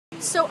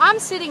So I'm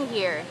sitting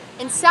here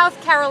in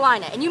South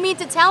Carolina, and you mean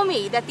to tell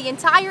me that the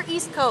entire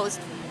East Coast,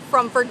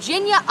 from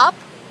Virginia up,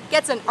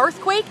 gets an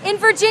earthquake? In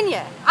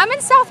Virginia. I'm in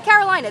South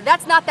Carolina.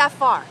 That's not that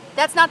far.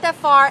 That's not that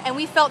far, and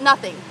we felt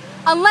nothing.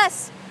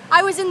 Unless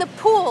I was in the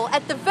pool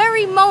at the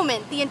very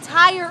moment the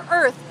entire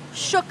earth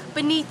shook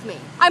beneath me.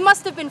 I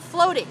must have been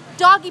floating,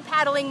 doggy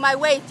paddling my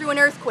way through an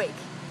earthquake.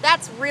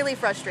 That's really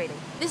frustrating.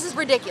 This is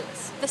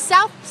ridiculous. The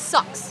South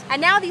sucks.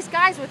 And now these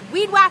guys with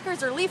weed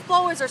whackers or leaf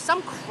blowers or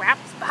some crap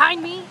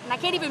behind me, and I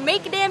can't even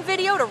make a damn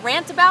video to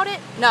rant about it?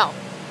 No.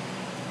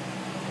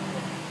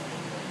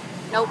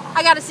 Nope.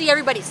 I gotta see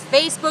everybody's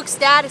Facebook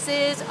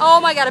statuses. Oh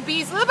my god, a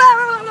beast.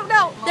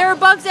 No. There are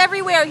bugs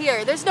everywhere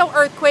here. There's no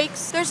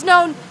earthquakes. There's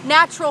no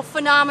natural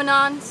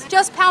phenomenons.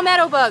 Just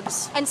palmetto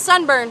bugs and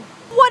sunburn.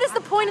 What is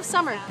the point of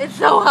summer? It's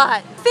so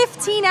hot.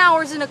 15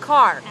 hours in a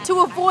car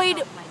to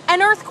avoid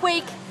an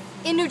earthquake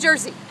in New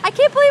Jersey. I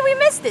can't believe we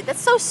missed it.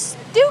 That's so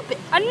stupid.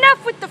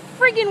 Enough with the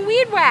friggin'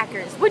 weed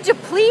whackers. Would you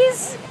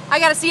please? I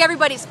gotta see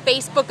everybody's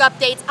Facebook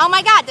updates. Oh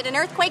my god, did an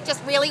earthquake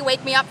just really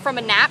wake me up from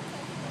a nap?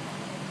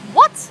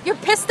 What? You're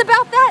pissed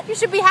about that? You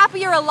should be happy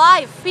you're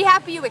alive. Be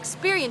happy you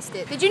experienced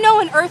it. Did you know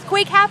an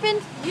earthquake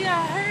happened? Yeah,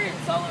 I heard.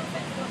 It's all over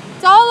Facebook.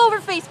 It's all over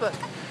Facebook.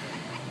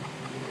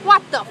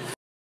 What the